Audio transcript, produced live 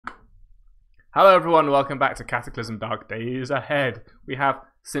Hello everyone, welcome back to Cataclysm Dark Days Ahead. We have,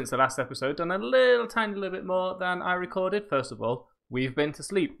 since the last episode, done a tiny little bit more than I recorded. First of all, we've been to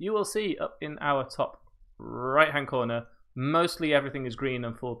sleep. You will see up in our top right hand corner, mostly everything is green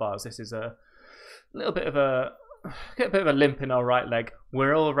and full bars. This is a little bit of a limp in our right leg.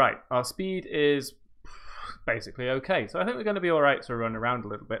 We're alright. Our speed is basically okay. So I think we're going to be alright to run around a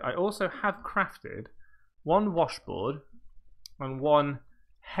little bit. I also have crafted one washboard and one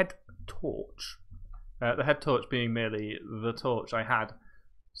head torch. The head torch being merely the torch I had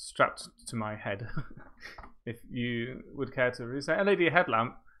strapped to my head. If you would care to read, LED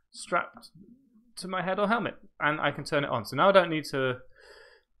headlamp strapped to my head or helmet, and I can turn it on. So now I don't need to.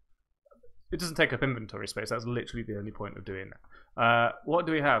 It doesn't take up inventory space. That's literally the only point of doing that. What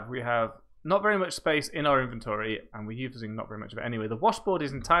do we have? We have not very much space in our inventory, and we're using not very much of it anyway. The washboard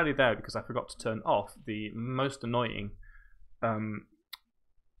is entirely there because I forgot to turn off the most annoying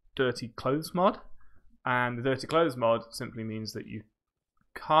dirty clothes mod. And the dirty clothes mod simply means that you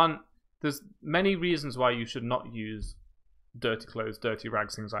can't. There's many reasons why you should not use dirty clothes, dirty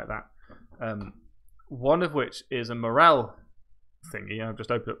rags, things like that. One of which is a morale thingy. I've just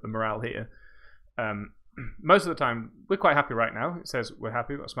opened up the morale here. Most of the time, we're quite happy right now. It says we're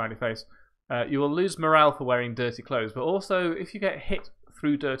happy, we've got a smiley face. You will lose morale for wearing dirty clothes, but also if you get hit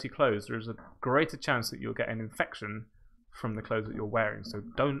through dirty clothes, there is a greater chance that you'll get an infection from the clothes that you're wearing. So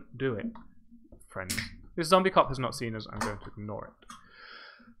don't do it, friends. This zombie cop has not seen us. I'm going to ignore it.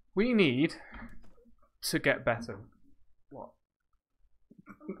 We need to get better. What?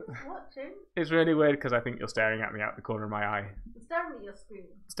 Watching? It's really weird because I think you're staring at me out the corner of my eye. Staring at your screen.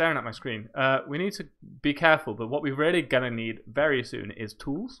 Staring at my screen. We need to be careful, but what we're really going to need very soon is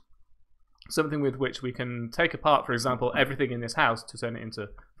tools. Something with which we can take apart, for example, everything in this house to turn it into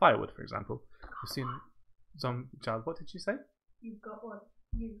firewood, for example. You've seen zombie child. What did you say? You've got one.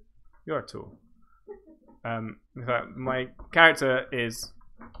 You're a tool. In fact, my character is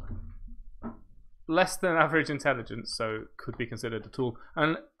less than average intelligence, so could be considered a tool,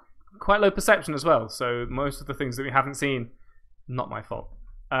 and quite low perception as well. So most of the things that we haven't seen, not my fault.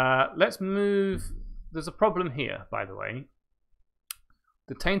 Let's move. There's a problem here, by the way.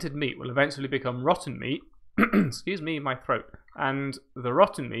 The tainted meat will eventually become rotten meat. Excuse me, my throat. And the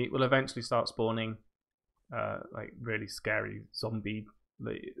rotten meat will eventually start spawning like really scary zombie,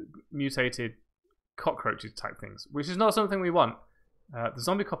 mutated cockroaches type things, which is not something we want. The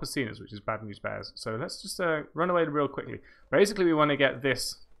zombie cop has seen us, which is bad news bears. So let's just run away real quickly. Basically, we want to get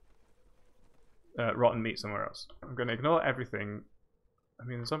this rotten meat somewhere else. I'm going to ignore everything. I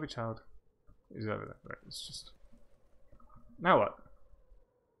mean, the zombie child is over there. Right, it's just... Now what?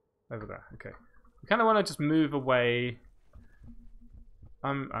 Over there. Okay. We kind of want to just move away.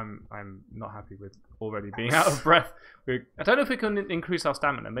 I'm not happy with already being out of breath. I don't know if we can increase our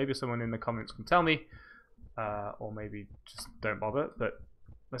stamina. Maybe someone in the comments can tell me. Or maybe just don't bother, but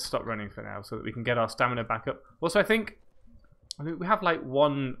let's stop running for now so that we can get our stamina back up. Also, I think we have like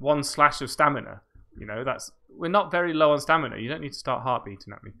one slash of stamina. You know, we're not very low on stamina. You don't need to start heart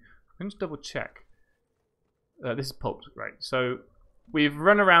beating at me. I'm just double check. This is pulped, right? So we've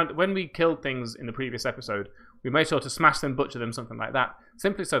run around when we killed things in the previous episode. We made sure to smash them, butcher them, something like that,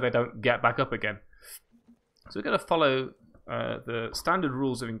 simply so they don't get back up again. So we're going to follow the standard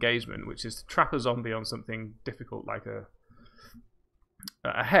rules of engagement, which is to trap a zombie on something difficult like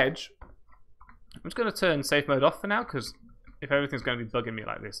a hedge. I'm just going to turn safe mode off for now, because if everything's going to be bugging me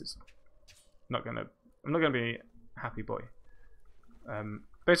like this, I'm not going to be a happy boy.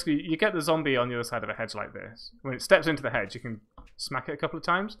 Basically, you get the zombie on the other side of a hedge like this. When it steps into the hedge, you can smack it a couple of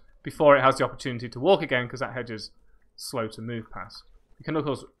times before it has the opportunity to walk again, because that hedge is slow to move past. You can, of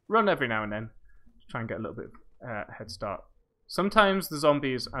course, run every now and then to try and get a little bit of head start. Sometimes the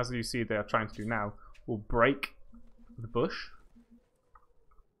zombies, as you see they are trying to do now, will break the bush.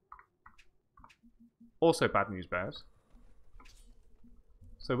 Also bad news bears.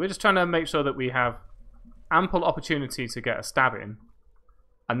 So we're just trying to make sure that we have ample opportunity to get a stab in,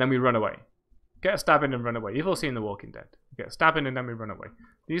 and then we run away. Get a stab in and run away. You've all seen The Walking Dead. Get a stab in and then we run away.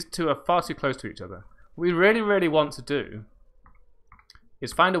 These two are far too close to each other. What we really, really want to do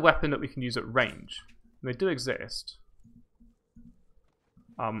is find a weapon that we can use at range. And they do exist.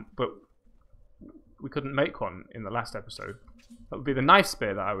 But we couldn't make one in the last episode. That would be the knife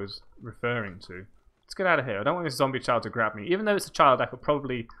spear that I was referring to. Let's get out of here. I don't want this zombie child to grab me. Even though it's a child, I could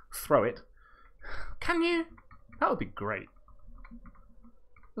probably throw it. Can you? That would be great.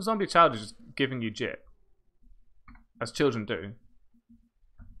 The zombie child is just giving you jit. As children do.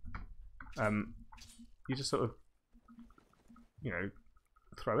 You just sort of, you know,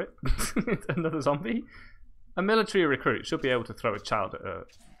 throw it. Another zombie. A military recruit should be able to throw a child at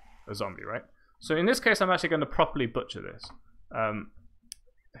a zombie, right? So in this case, I'm actually going to properly butcher this.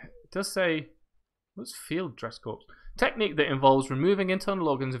 It does say, what's field dress corpse? Technique that involves removing internal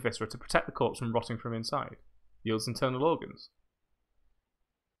organs of viscera to protect the corpse from rotting from inside. Yields internal organs.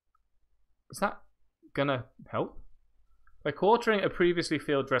 Is that gonna help? By quartering a previously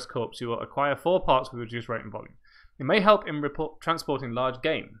field dress corpse, you will acquire 4 parts with reduced rate and volume. It may help in transporting large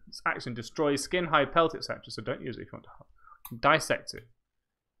game. Its action destroys skin, hide, pelt, etc. So don't use it if you want to dissect it.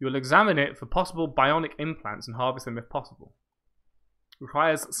 You will examine it for possible bionic implants and harvest them if possible.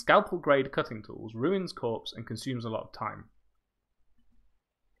 Requires scalpel grade cutting tools, ruins corpse, and consumes a lot of time.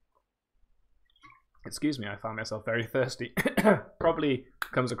 Excuse me, I found myself very thirsty. Probably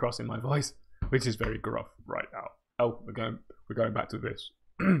comes across in my voice, which is very gruff right now. Oh, we're going back to this.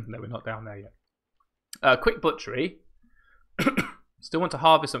 No, we're not down there yet. Quick butchery. Still want to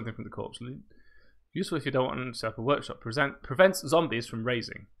harvest something from the corpse. Useful if you don't want to set up a workshop. Prevents zombies from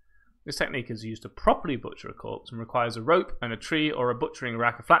raising. This technique is used to properly butcher a corpse and requires a rope and a tree or a butchering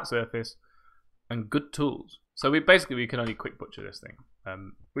rack, a flat surface, and good tools. So we can only quick butcher this thing,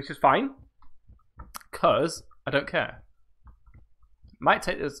 which is fine, because I don't care. Might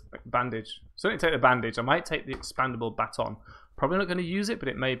take this bandage. Certainly take the bandage. I might take the expandable baton. Probably not going to use it, but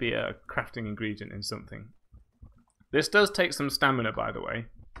it may be a crafting ingredient in something. This does take some stamina, by the way.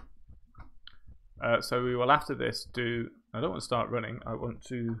 So we will, after this, do... I don't want to start running. I want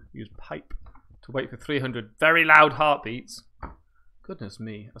to use pipe to wait for 300 very loud heartbeats. Goodness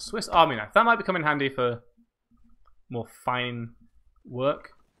me. A Swiss Army knife. That might become in handy for more fine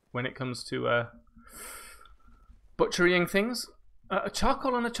work when it comes to butchering things. A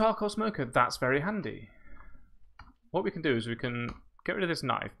charcoal and a charcoal smoker. That's very handy. What we can do is we can get rid of this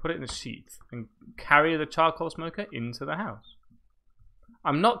knife, put it in a sheath, and carry the charcoal smoker into the house.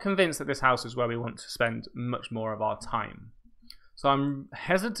 I'm not convinced that this house is where we want to spend much more of our time. So I'm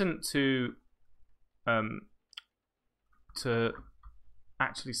hesitant to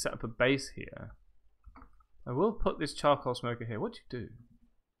actually set up a base here. I will put this charcoal smoker here. What do you do?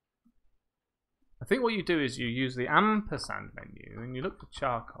 I think what you do is you use the ampersand menu and you look for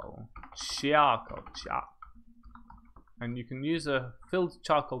charcoal. Charcoal. And you can use a filled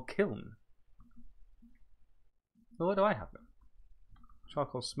charcoal kiln. So what do I have then?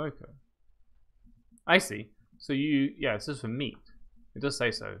 Charcoal smoker. I see. So this is for meat. It does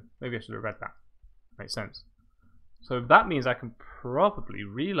say so. Maybe I should have read that. Makes sense. So that means I can probably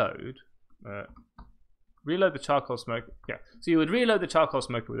reload the charcoal smoker. Yeah. So you would reload the charcoal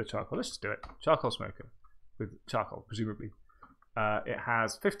smoker with a charcoal. Let's just do it. Charcoal smoker with charcoal, presumably. It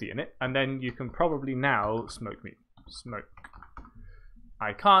has 50 in it, and then you can probably now smoke meat. Smoke.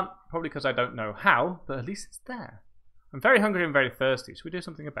 I can't, probably because I don't know how, but at least it's there. I'm very hungry and very thirsty. Should we do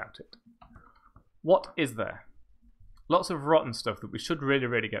something about it? What is there? Lots of rotten stuff that we should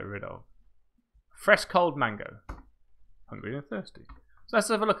really get rid of. Fresh cold mango. Hungry and thirsty. So let's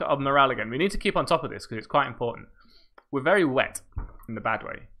have a look at our morale again. We need to keep on top of this because it's quite important. We're very wet in the bad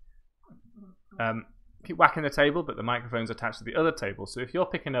way. Keep whacking the table, but the microphone's attached to the other table. So if you're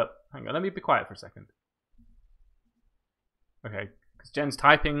picking up... Hang on, let me be quiet for a second. Okay, because Jen's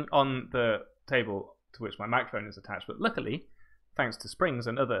typing on the table to which my microphone is attached, but luckily, thanks to springs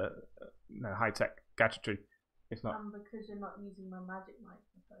and other high-tech gadgetry, it's not. Because you're not using my magic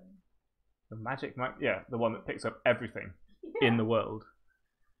microphone. The magic mic, yeah, the one that picks up everything in the world.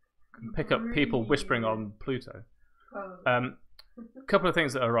 Can pick up people whispering on Pluto. A couple of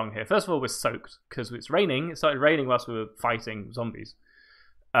things that are wrong here. First of all, we're soaked because it's raining. It started raining whilst we were fighting zombies.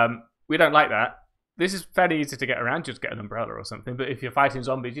 We don't like that. This is fairly easy to get around, just get an umbrella or something, but if you're fighting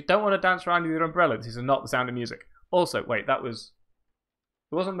zombies, you don't want to dance around with your umbrella. This is not the Sound of Music. Also, wait, there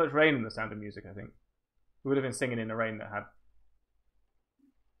wasn't much rain in the Sound of Music, I think. We would have been singing in the rain that had,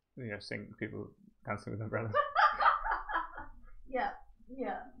 people dancing with umbrellas. Yeah.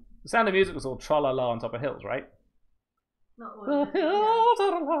 The Sound of Music was all tra-la-la on top of hills, right? Not all The of it, hills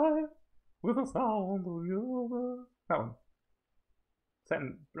are alive with the sound of music. That one. Set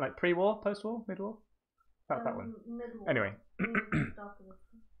in, like, pre-war, post-war, mid-war? That one. Mid-war. Anyway.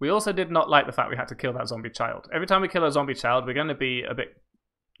 We also did not like the fact we had to kill that zombie child. Every time we kill a zombie child, we're going to be a bit,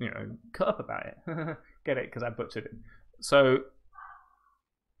 cut up about it. Get it? Because I butchered it. So,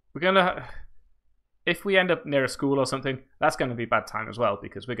 we're going to... If we end up near a school or something, that's going to be bad time as well,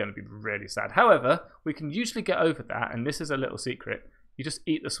 because we're going to be really sad. However, we can usually get over that, and this is a little secret. You just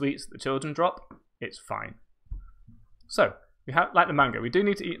eat the sweets that the children drop. It's fine. So, we have, like the mango, we do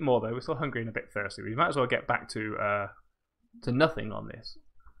need to eat more though. We're still hungry and a bit thirsty. We might as well get back to nothing on this.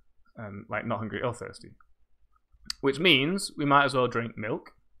 Like not hungry or thirsty. Which means we might as well drink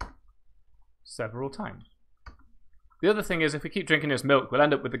milk several times. The other thing is if we keep drinking this milk, we'll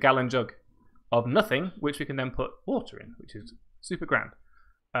end up with the gallon jug. of nothing, which we can then put water in, which is super grand.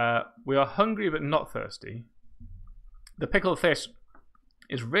 We are hungry but not thirsty. The pickled fish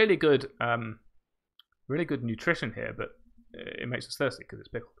is really good nutrition here, but it makes us thirsty because it's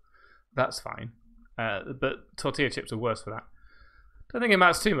pickled. That's fine. But tortilla chips are worse for that. Don't think it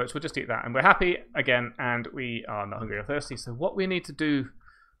matters too much. We'll just eat that. And we're happy again, and we are not hungry or thirsty. So what we need to do,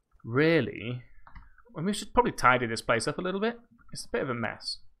 really, well, we should probably tidy this place up a little bit. It's a bit of a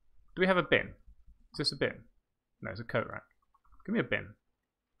mess. Do we have a bin? Is this a bin? No, it's a coat rack. Give me a bin.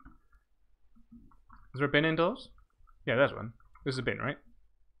 Is there a bin indoors? Yeah, there's one. This is a bin, right?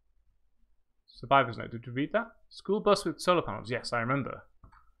 Survivor's note. Did you read that? School bus with solar panels. Yes, I remember.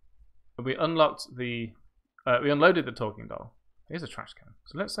 We unlocked the... we unloaded the talking doll. Here's a trash can.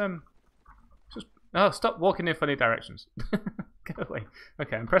 So let's just... Oh, stop walking in funny directions. Go away.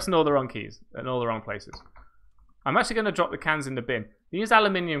 Okay, I'm pressing all the wrong keys in all the wrong places. I'm actually going to drop the cans in the bin. These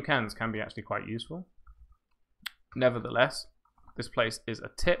aluminium cans can be actually quite useful. Nevertheless, this place is a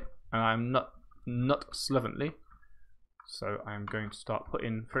tip, and I'm not slovenly. So I'm going to start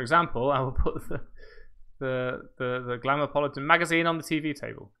putting, for example, I will put the Glamourpolitan magazine on the TV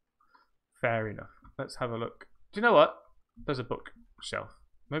table. Fair enough. Let's have a look. Do you know what? There's a bookshelf.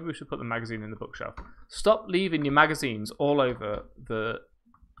 Maybe we should put the magazine in the bookshelf. Stop leaving your magazines all over the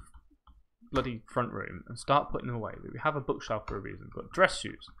bloody front room and start putting them away. We have a bookshelf for a reason. But dress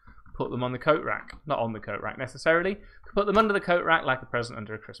shoes, put them on the coat rack. Not on the coat rack necessarily. Put them under the coat rack like a present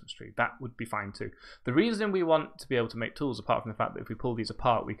under a Christmas tree. That would be fine too. The reason we want to be able to make tools, apart from the fact that if we pull these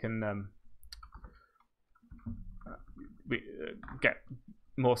apart, we can get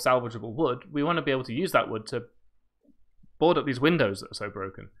more salvageable wood. We want to be able to use that wood to board up these windows that are so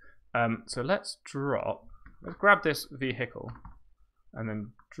broken. So let's grab this vehicle and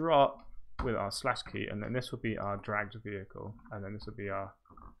then drop with our slash key, and then this will be our dragged vehicle, and then this will be our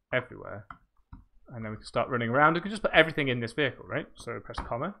everywhere, and then we can start running around. We can just put everything in this vehicle, right? So press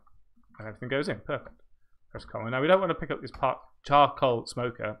comma and everything goes in. Perfect. Press comma. Now we don't want to pick up this charcoal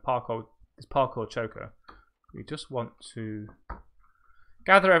smoker, this parkour choker. We just want to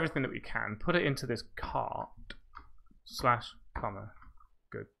gather everything that we can, put it into this cart, slash comma,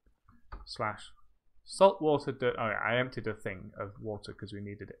 good, slash salt water dirt. Oh yeah, I emptied a thing of water because we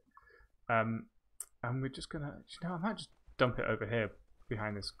needed it. And we're just gonna, you know, I might just dump it over here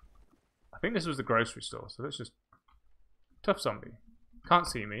behind this. I think this was the grocery store, so let's just, tough zombie, can't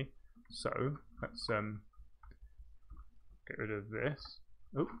see me, so let's get rid of this.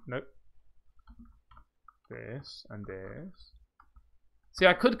 Oh, nope. This and this. See,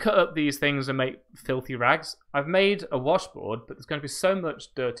 I could cut up these things and make filthy rags. I've made a washboard, but there's going to be so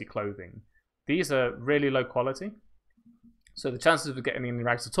much dirty clothing. These are really low quality, so the chances of getting any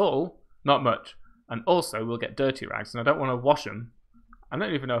rags at all, not much. And also, we'll get dirty rags, and I don't want to wash them. I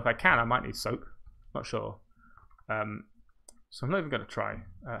don't even know if I can. I might need soap. Not sure. So I'm not even going to try.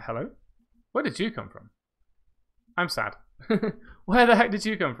 Hello? Where did you come from? I'm sad. Where the heck did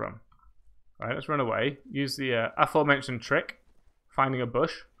you come from? Alright, let's run away. Use the aforementioned trick. Finding a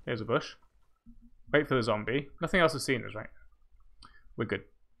bush. Here's a bush. Wait for the zombie. Nothing else has seen us, right? We're good.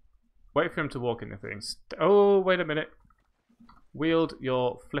 Wait for him to walk in the thing. Oh, wait a minute. Wield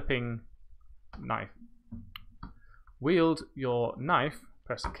your flipping knife. Wield your knife.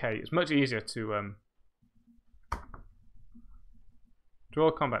 Press K. It's much easier to draw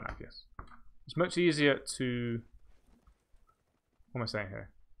a combat knife, yes. It's much easier to, what am I saying here?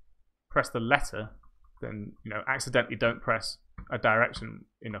 Press the letter than, you know, accidentally don't press a direction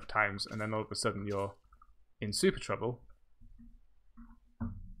enough times and then all of a sudden you're in super trouble.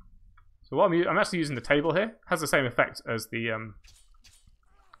 So what I'm actually using the table here. Has the same effect as the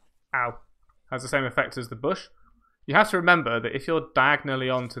has the same effect as the bush. You have to remember that if you're diagonally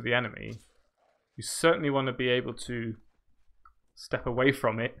onto the enemy, you certainly want to be able to step away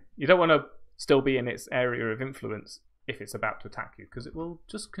from it. You don't want to still be in its area of influence if it's about to attack you, because it will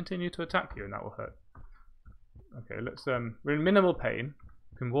just continue to attack you and that will hurt. Okay, let's we're in minimal pain.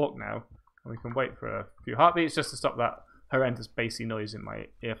 We can walk now, and we can wait for a few heartbeats just to stop that horrendous bassy noise in my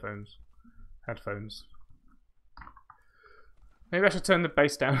headphones. Maybe I should turn the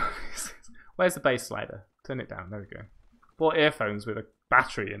bass down. Where's the bass slider? Turn it down. There we go. Bought earphones with a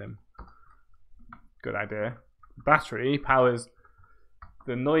battery in them. Good idea. Battery powers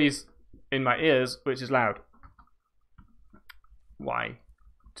the noise in my ears, which is loud. Why?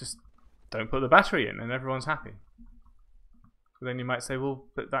 Just don't put the battery in and everyone's happy. But then you might say, well,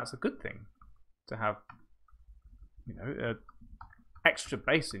 but that's a good thing to have, you know, extra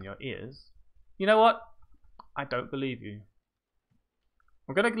bass in your ears. You know what? I don't believe you.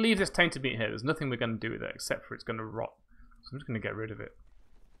 I'm going to leave this tainted meat here. There's nothing we're going to do with it except for it's going to rot. So I'm just going to get rid of it.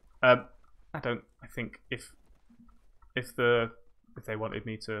 I think if they wanted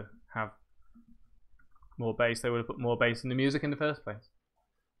me to have more bass, they would have put more bass in the music in the first place.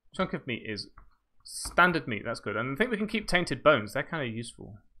 Chunk of meat is standard meat. That's good. And I think we can keep tainted bones. They're kind of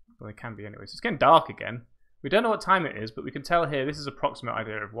useful. Well, they can be anyway. So it's getting dark again. We don't know what time it is, but we can tell here this is an approximate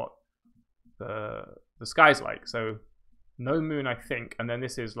idea of what the sky's like. So no moon, I think, and then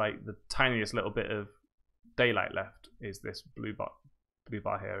this is like the tiniest little bit of daylight left is this blue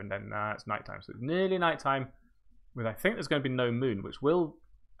bar here, and then it's nighttime. So it's nearly nighttime with, I think there's going to be no moon, which will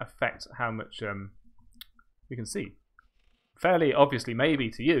affect how much we can see. Fairly obviously maybe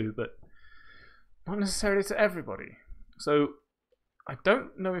to you, but not necessarily to everybody. So I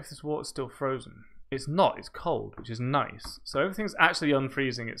don't know if this water's still frozen. It's not, it's cold, which is nice. So everything's actually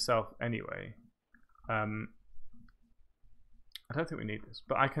unfreezing itself anyway. I don't think we need this,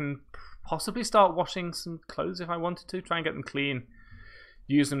 but I can possibly start washing some clothes if I wanted to. Try and get them clean.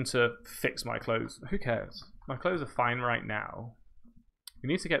 Use them to fix my clothes. Who cares? My clothes are fine right now. We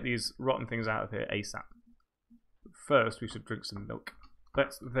need to get these rotten things out of here ASAP. But first, we should drink some milk.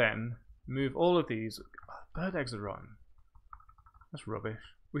 Let's then move all of these. Oh, bird eggs are rotten. That's rubbish.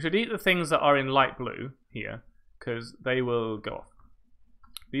 We should eat the things that are in light blue here, because they will go off.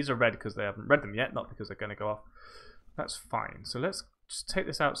 These are red because they haven't read them yet, not because they're going to go off. That's fine. So let's just take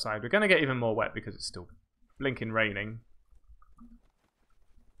this outside. We're going to get even more wet because it's still blinking raining.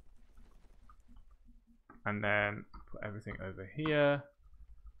 And then put everything over here.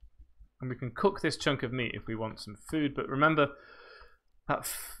 And we can cook this chunk of meat if we want some food. But remember,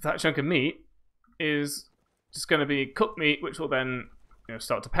 that chunk of meat is just going to be cooked meat, which will then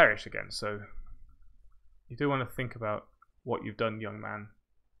start to perish again. So you do want to think about what you've done, young man,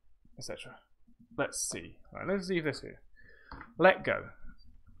 etc. Let's see. Right, let's leave this here. Let go.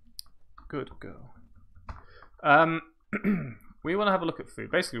 Good girl. We want to have a look at food.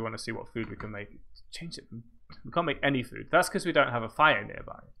 Basically, we want to see what food we can make. Change it. We can't make any food. That's because we don't have a fire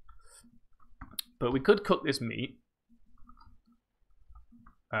nearby. But we could cook this meat.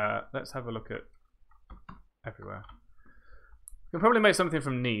 Let's have a look at everywhere. We can probably make something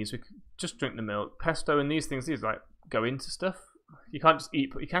from knees. We could just drink the milk. Pesto and these things, these like go into stuff. You can't just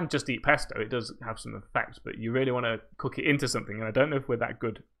eat. You can just eat pesto. It does have some effect, but you really want to cook it into something. And I don't know if we're that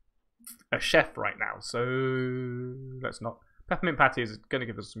good a chef right now. So let's not. Peppermint patty is going to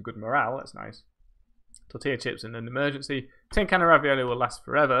give us some good morale. That's nice. Tortilla chips in an emergency. Tin can of ravioli will last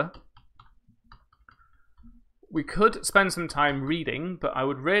forever. We could spend some time reading, but I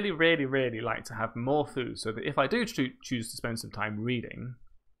would really, really, really like to have more food so that if I do choose to spend some time reading,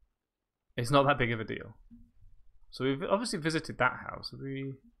 it's not that big of a deal. So we've obviously visited that house.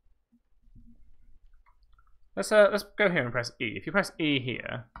 Let's go here and press E. If you press E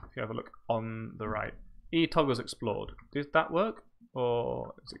here, if you have a look on the right, E toggles explored. Does that work?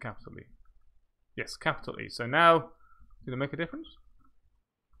 Or is it capital E? Yes, capital E. So now, did it make a difference?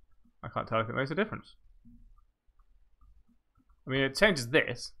 I can't tell if it makes a difference. I mean, it changes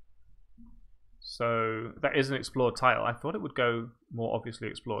this. So that is an explored tile. I thought it would go more obviously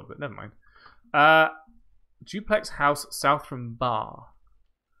explored, but never mind. Duplex house south from bar.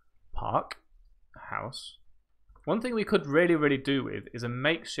 Park. House. One thing we could really, really do with is a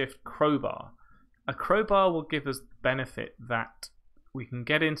makeshift crowbar. A crowbar will give us the benefit that we can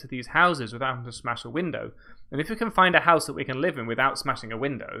get into these houses without having to smash a window. And if we can find a house that we can live in without smashing a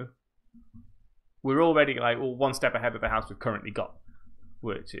window, we're already like one step ahead of the house we've currently got,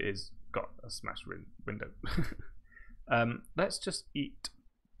 which is got a smashed window. Let's just eat.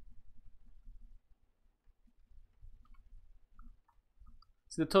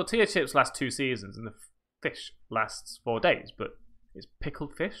 So the tortilla chips last 2 seasons and the fish lasts 4 days, but it's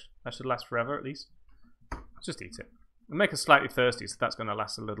pickled fish. That should last forever at least. Let's just eat it. It'll make us slightly thirsty, so that's going to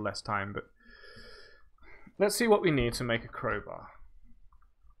last a little less time, but let's see what we need to make a crowbar.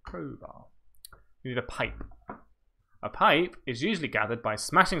 Crowbar. We need a pipe. A pipe is usually gathered by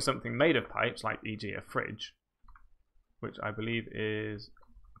smashing something made of pipes, like e.g. a fridge, which I believe is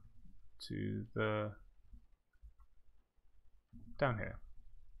to the down here,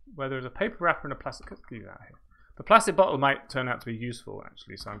 where there's a paper wrapper and a plastic. Let's leave that here. The plastic bottle might turn out to be useful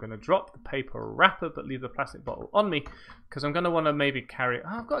actually, so I'm going to drop the paper wrapper but leave the plastic bottle on me because I'm going to want to maybe carry.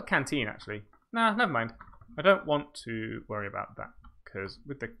 Oh, I've got a canteen actually. Nah, never mind. I don't want to worry about that because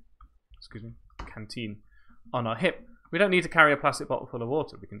with the canteen on our hip, we don't need to carry a plastic bottle full of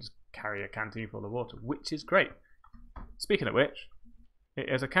water. We can just carry a canteen full of water, which is great. Speaking of which,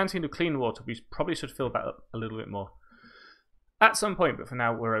 as a canteen of clean water, we probably should fill that up a little bit more at some point, but for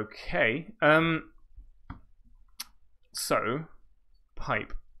now we're okay. So,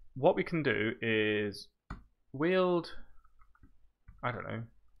 pipe. What we can do is wield, I don't know,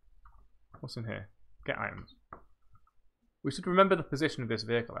 What's in here? Get items. We should remember the position of this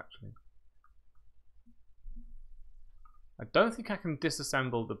vehicle, actually. I don't think I can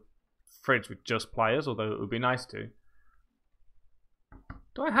disassemble the fridge with just pliers, although it would be nice to.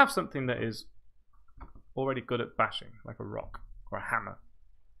 Do I have something that is already good at bashing, like a rock or a hammer?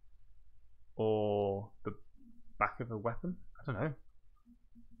 Or the back of a weapon? I don't know.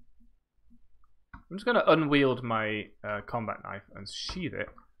 I'm just going to unwield my combat knife and sheath it.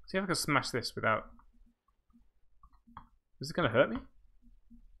 See if I can smash this without... Is it going to hurt me?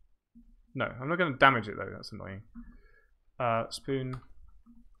 No, I'm not going to damage it though, that's annoying. Spoon.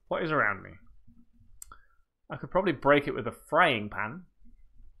 What is around me? I could probably break it with a frying pan.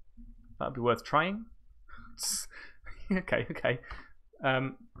 That would be worth trying. Okay.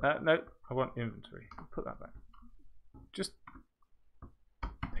 No, I want inventory. Put that back. Just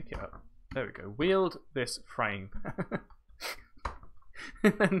pick it up. There we go. Wield this frying pan.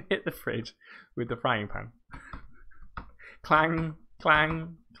 And then hit the fridge with the frying pan. Clang,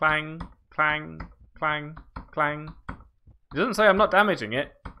 clang, clang, clang, clang, clang. It doesn't say I'm not damaging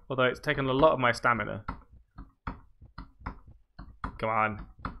it, although it's taken a lot of my stamina. Come on.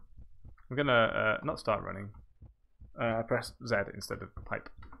 I'm gonna not start running. Press Z instead of pipe.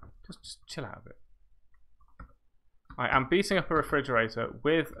 Just chill out a bit. I am beating up a refrigerator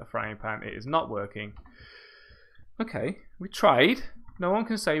with a frying pan. It is not working. Okay, we tried. No one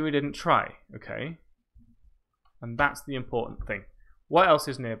can say we didn't try. Okay. And that's the important thing. What else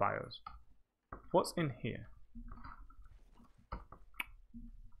is nearby us? What's in here?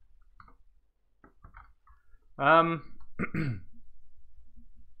 I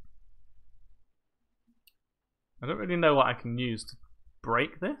don't really know what I can use to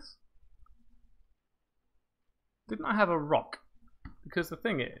break this. Didn't I have a rock? Because the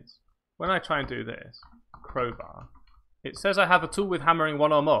thing is, when I try and do this, crowbar, it says I have a tool with hammering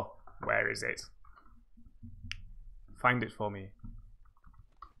one or more. Where is it? Find it for me.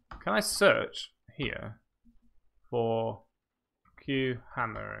 Can I search here for Q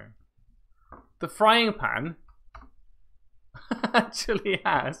hammering? The frying pan actually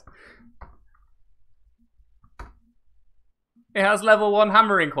has... It has level 1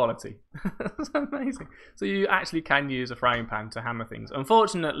 hammering quality. That's amazing. So you actually can use a frying pan to hammer things.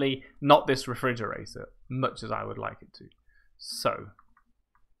 Unfortunately, not this refrigerator, much as I would like it to. So,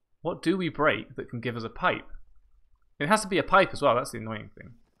 what do we break that can give us a pipe? It has to be a pipe as well, that's the annoying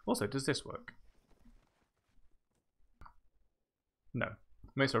thing. Also, does this work? No.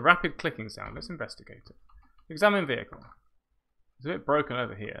 It makes a rapid clicking sound. Let's investigate it. Examine vehicle. It's a bit broken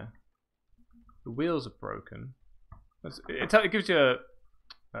over here. The wheels are broken. It gives you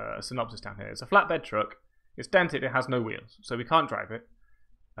a synopsis down here. It's a flatbed truck. It's dented. It has no wheels, so we can't drive it,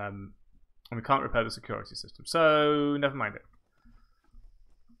 and we can't repair the security system. So never mind it.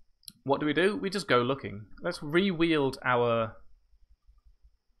 What do? We just go looking. Let's re-wield our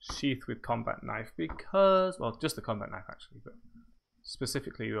sheath with combat knife because, well, just the combat knife actually, but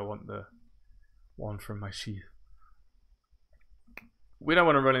specifically I want the one from my sheath. We don't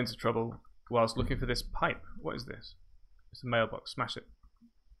want to run into trouble whilst looking for this pipe. What is this? It's a mailbox. Smash it.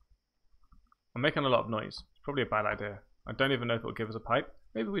 I'm making a lot of noise. It's probably a bad idea. I don't even know if it will give us a pipe.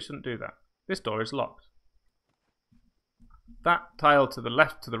 Maybe we shouldn't do that. This door is locked. That tile to the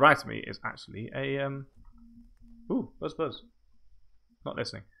left, to the right of me is actually a... Ooh, buzz. Not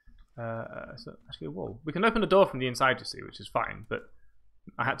listening. It's actually a wall. We can open the door from the inside, you see, which is fine, but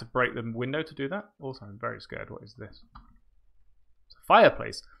I had to break the window to do that. Also, I'm very scared. What is this? It's a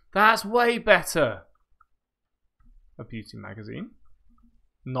fireplace. That's way better! A beauty magazine.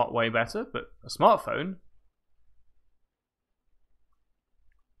 Not way better, but a smartphone.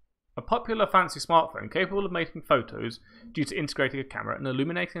 A popular fancy smartphone capable of making photos due to integrating a camera and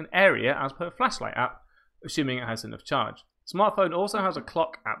illuminating an area as per a flashlight app, assuming it has enough charge. Smartphone also has a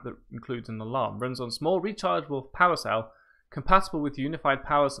clock app that includes an alarm, runs on small rechargeable power cell, compatible with unified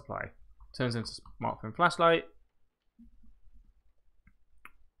power supply, turns into smartphone flashlight.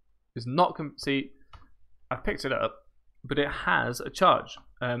 Is not see. I've picked it up, but it has a charge.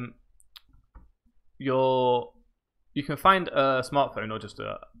 You can find a smartphone or just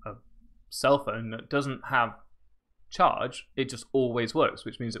a cell phone that doesn't have charge. It just always works,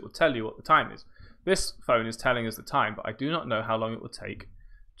 which means it will tell you what the time is. This phone is telling us the time, but I do not know how long it will take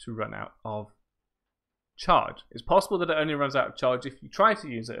to run out of charge. It's possible that it only runs out of charge if you try to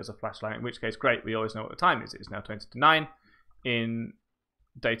use it as a flashlight, in which case, great, we always know what the time is. It is now 20 to 9 in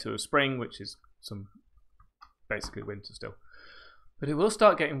data of spring, which is some basically winter still. But it will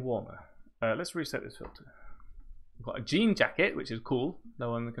start getting warmer. Let's reset this filter. We've got a jean jacket, which is cool.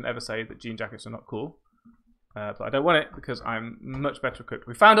 No one can ever say that jean jackets are not cool. But I don't want it because I'm much better equipped.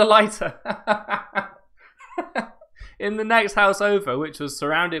 We found a lighter in the next house over, which was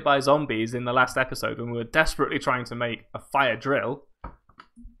surrounded by zombies in the last episode when we were desperately trying to make a fire drill.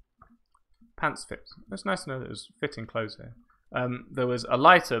 Pants fit. It's nice to know that there's fitting clothes here. There was a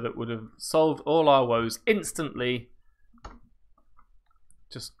lighter that would have solved all our woes instantly.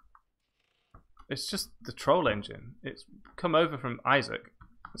 It's just the troll engine. It's come over from Isaac.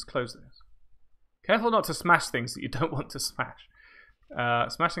 Let's close this. Careful not to smash things that you don't want to smash.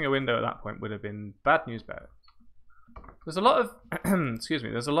 Smashing a window at that point would have been bad news bears. There's a lot of excuse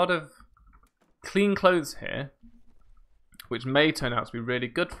me, there's a lot of clean clothes here, which may turn out to be really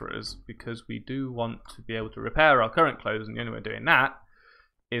good for us because we do want to be able to repair our current clothes, and the only way of doing that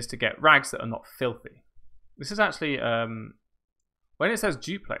is to get rags that are not filthy. This is actually when it says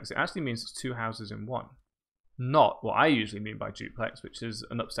duplex, it actually means it's 2 houses in one, not what I usually mean by duplex, which is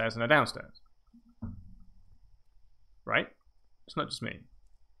an upstairs and a downstairs. Right? It's not just me.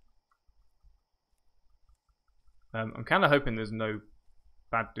 I'm kind of hoping there's no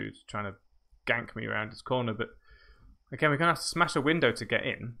bad dudes trying to gank me around this corner, but again, we're going to have to smash a window to get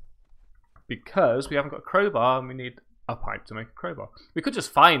in because we haven't got a crowbar and we need a pipe to make a crowbar. We could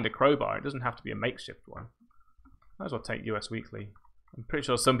just find a crowbar. It doesn't have to be a makeshift one. Might as well take US Weekly. I'm pretty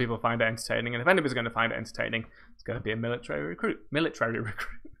sure some people find it entertaining, and if anybody's going to find it entertaining, it's going to be a military recruit. Military.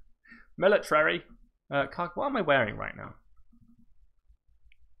 What am I wearing right now?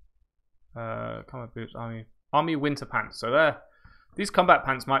 Combat boots, army winter pants. So these combat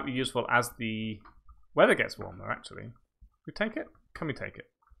pants might be useful as the weather gets warmer, actually. We take it? Can we take it?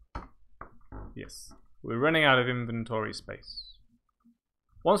 Yes. We're running out of inventory space.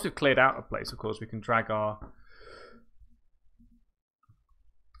 Once we've cleared out a place, of course, we can drag our...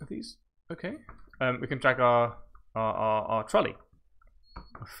 Are these? Okay. We can drag our trolley.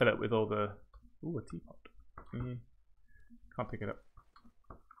 Fill it with all the... Ooh, a teapot. Can't pick it up.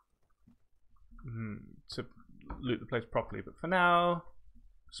 To loot the place properly, but for now,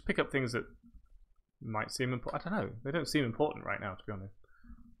 just pick up things that might seem important. I don't know. They don't seem important right now, to be honest.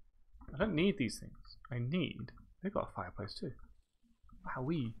 I don't need these things. They've got a fireplace too.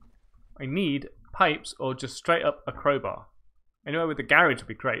 Wowee. I need pipes or just straight up a crowbar. Anywhere with the garage would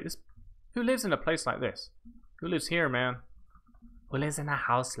be great. Who lives in a place like this? Who lives here, man? Who lives in a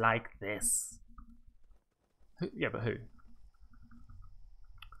house like this? Yeah, but who?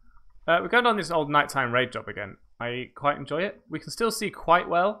 We're going on this old nighttime raid job again. I quite enjoy it. We can still see quite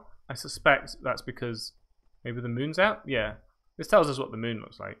well. I suspect that's because maybe the moon's out. Yeah, this tells us what the moon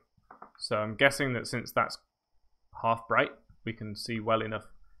looks like. So I'm guessing that since that's half bright, we can see well enough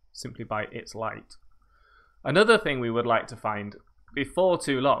simply by its light. Another thing we would like to find before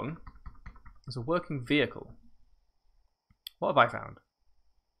too long is a working vehicle. What have I found?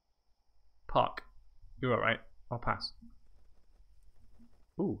 Park. You're alright. I'll pass.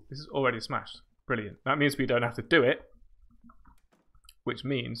 Ooh, this is already smashed. Brilliant. That means we don't have to do it. Which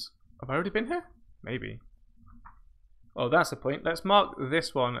means... Have I already been here? Maybe. Oh, that's the point. Let's mark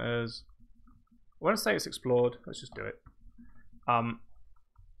this one as... I want to say it's explored. Let's just do it.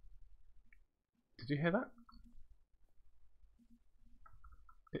 Did you hear that?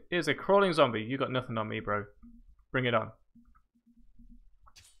 It is a crawling zombie. You got nothing on me, bro. Bring it on.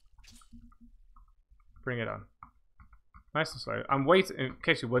 Bring it on. Nice and slow. I'm waiting, in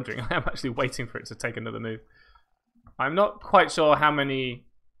case you're wondering, I am actually waiting for it to take another move. I'm not quite sure how many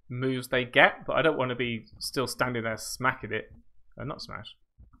moves they get, but I don't want to be still standing there smacking it. Not smash.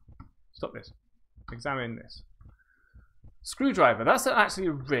 Stop this. Examine this. Screwdriver. That's actually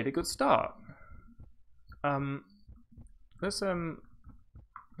a really good start. Let's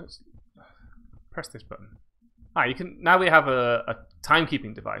press this button. You can now we have a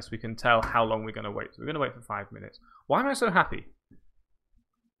timekeeping device. We can tell how long we're going to wait. So we're going to wait for 5 minutes. Why am I so happy?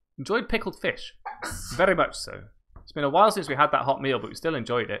 Enjoyed pickled fish. Very much so. It's been a while since we had that hot meal, but we still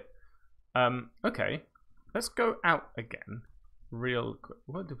enjoyed it. Okay. Let's go out again. Real quick.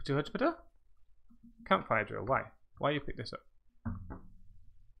 What? Campfire drill. Why? Why you pick this up?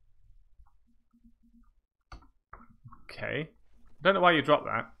 Okay. I don't know why you dropped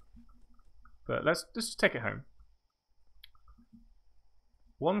that. But let's just take it home.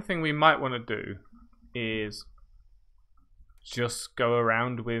 One thing we might want to do is just go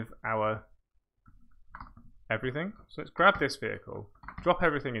around with our everything. So let's grab this vehicle, drop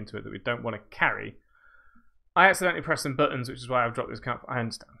everything into it that we don't want to carry. I accidentally pressed some buttons, which is why I've dropped this camp. I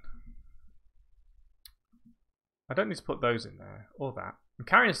understand. I don't need to put those in there, or that. I'm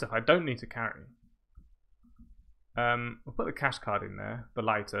carrying stuff I don't need to carry. We'll put the cash card in there, the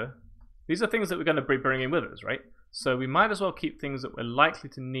lighter. These are things that we're going to be bringing with us, right? So we might as well keep things that we're likely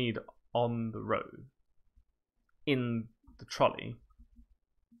to need on the road. in the trolley,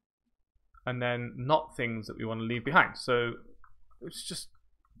 and then not things that we want to leave behind. So let's just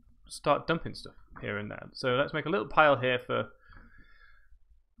start dumping stuff here and there. So let's make a little pile here for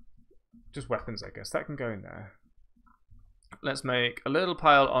just weapons, I guess. That can go in there. Let's make a little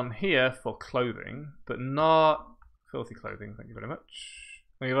pile on here for clothing, but not filthy clothing. Thank you very much.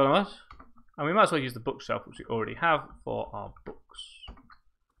 Thank you very much. And we might as well use the bookshelf, which we already have, for our books.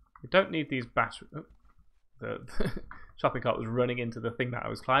 We don't need these batteries. Oh, the shopping cart was running into the thing that I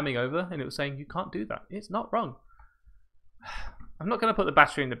was climbing over, and it was saying, you can't do that. It's not wrong. I'm not going to put the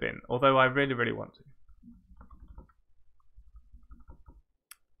battery in the bin, although I really, really want to.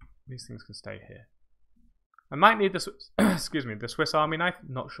 These things can stay here. I might need the excuse me, the Swiss Army knife,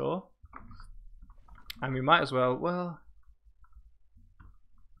 not sure. And we might as well,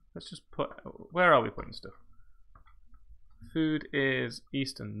 let's just put, where are we putting stuff? Food is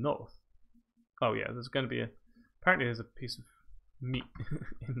east and north. Oh yeah, there's going to be apparently there's a piece of meat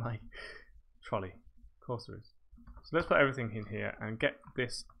in my trolley. Of course there is. So let's put everything in here and get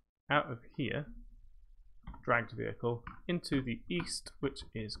this out of here. Dragged vehicle into the east, which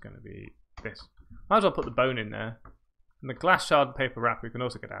is going to be this. Might as well put the bone in there. And the glass shard paper wrap we can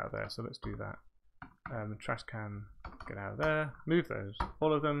also get out of there, so let's do that. Trash can, get out of there. Move those,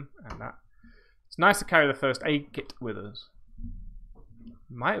 all of them, and that. It's nice to carry the first aid kit with us.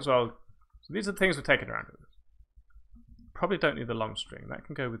 Might as well. So these are the things we're taking around with us. Probably don't need the long string. That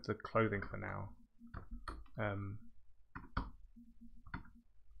can go with the clothing for now.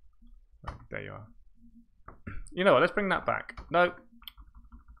 Right, there you are. You know what, let's bring that back. No.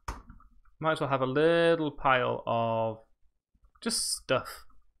 Might as well have a little pile of just stuff.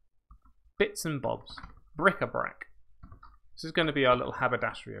 Bits and bobs. Bric-a-brac. This is going to be our little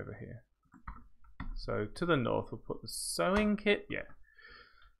haberdashery over here. So to the north we'll put the sewing kit. Yeah.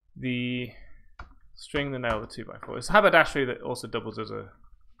 The string, the nail, the 2x4. It's a haberdashery that also doubles as a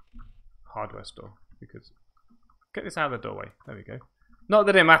hardware store. Because get this out of the doorway. There we go. Not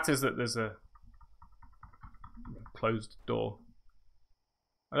that it matters that there's a closed door.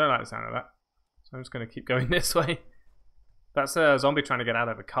 I don't like the sound of that. So I'm just going to keep going this way. That's a zombie trying to get out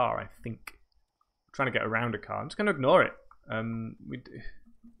of a car, I think. Trying to get around a car. I'm just going to ignore it.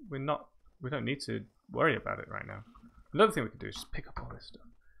 We don't need to worry about it right now. Another thing we can do is just pick up all this stuff.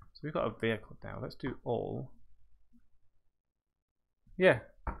 So we've got a vehicle now. Let's do all. Yeah.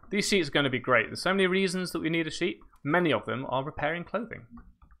 These sheets are going to be great. There's so many reasons that we need a sheet. Many of them are repairing clothing.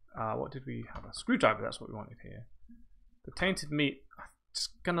 What did we have? A screwdriver, that's what we wanted here. The tainted meat, I'm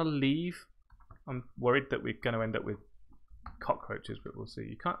just going to leave. I'm worried that we're going to end up with cockroaches, but we'll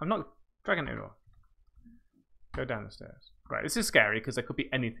see. I'm not dragging it anymore. Go down the stairs. Right, this is scary because there could be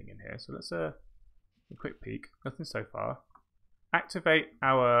anything in here. So let's a quick peek. Nothing so far. Activate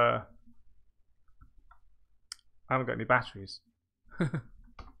our... I haven't got any batteries. I don't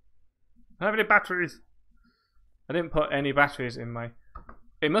have any batteries. I didn't put any batteries in my...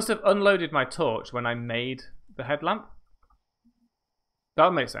 It must have unloaded my torch when I made the headlamp. That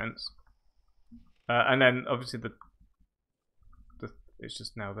would make sense. And then obviously it's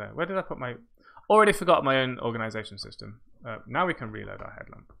just now there. Where did I put my... Already forgot my own organization system. Now we can reload our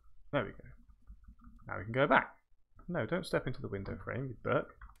headlamp. There we go. Now we can go back. No, don't step into the window frame, you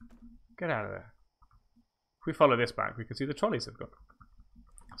Burke. Get out of there. If we follow this back, we can see the trolleys have got.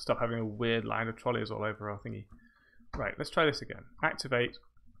 Stop having a weird line of trolleys all over our thingy. Right, let's try this again. Activate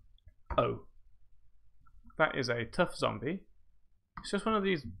O. That is a tough zombie. It's just one of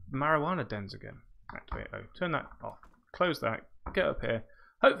these marijuana dens again. Activate O. Turn that off. Close that. Get up here.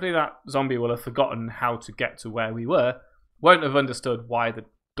 Hopefully that zombie will have forgotten how to get to where we were. Won't have understood why the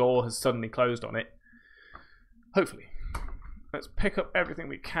door has suddenly closed on it. Hopefully. Let's pick up everything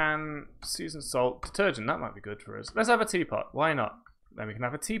we can. Seasoned salt. Detergent. That might be good for us. Let's have a teapot. Why not? Then we can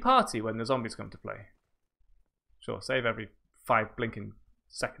have a tea party when the zombies come to play. Sure, save every 5 blinking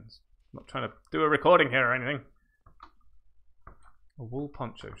seconds. I'm not trying to do a recording here or anything. A wool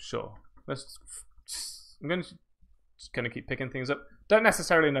poncho, sure. I'm just going to keep picking things up. Don't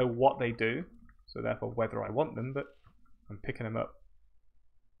necessarily know what they do, so therefore whether I want them, but I'm picking them up.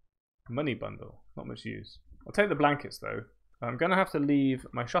 Money bundle, not much use. I'll take the blankets though. I'm going to have to leave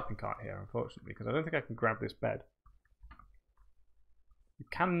my shopping cart here, unfortunately, because I don't think I can grab this bed. You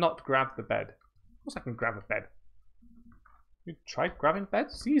cannot grab the bed. Of course I can grab a bed. You tried grabbing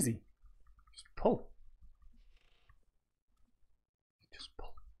beds? It's easy. Just pull. Just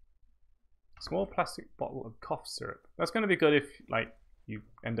pull. Small plastic bottle of cough syrup. That's going to be good if, like, you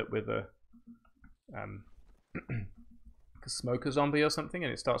end up with a smoker zombie or something,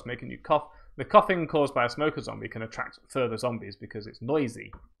 and it starts making you cough. The coughing caused by a smoker zombie can attract further zombies because it's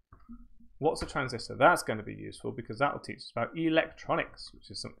noisy. What's a transistor? That's going to be useful because that will teach us about electronics,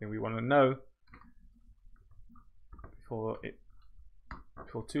 which is something we want to know before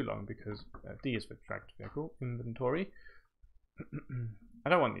too long, because D is for tracked vehicle inventory.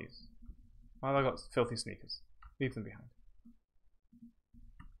 I don't want these. Well, I got filthy sneakers. Leave them behind.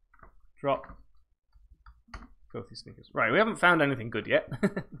 Drop. Filthy sneakers. Right, we haven't found anything good yet.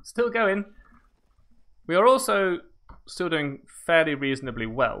 Still going. We are also still doing fairly reasonably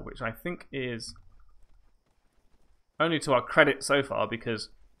well, which I think is only to our credit so far, because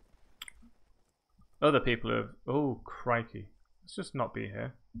other people have... Oh, crikey. Let's just not be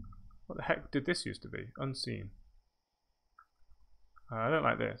here. What the heck did this used to be? Unseen. I don't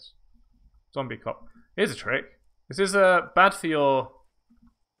like this. Zombie cop. Here's a trick. This is bad for your...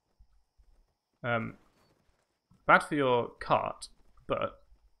 bad for your cart, but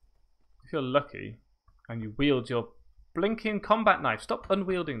if you're lucky and you wield your blinking combat knife, stop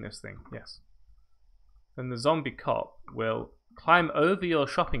unwielding this thing, yes, then the zombie cop will climb over your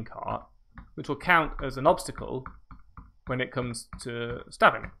shopping cart, which will count as an obstacle when it comes to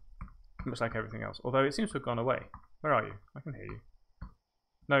stabbing, much like everything else, although it seems to have gone away. Where are you? I can hear you.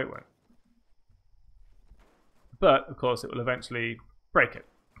 No, it won't. But, of course, it will eventually break it,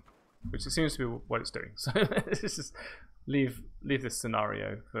 which it seems to be what it's doing. So let's just leave this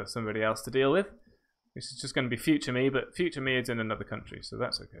scenario for somebody else to deal with. This is just going to be future me, but future me is in another country, so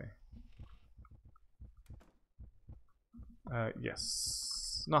that's okay.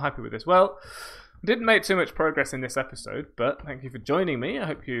 Yes, not happy with this. Well, didn't make too much progress in this episode, but thank you for joining me. I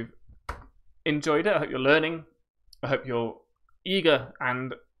hope you've enjoyed it. I hope you're learning. I hope you're eager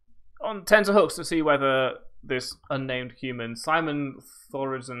and on tenterhooks to see whether this unnamed human, Simon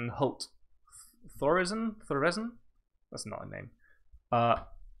Thoresen Holt, Thoresen? That's not a name.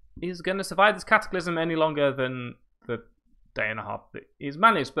 Is going to survive this cataclysm any longer than the day and a half that he's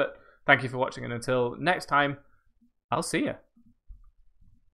managed. But thank you for watching, and until next time, I'll see you.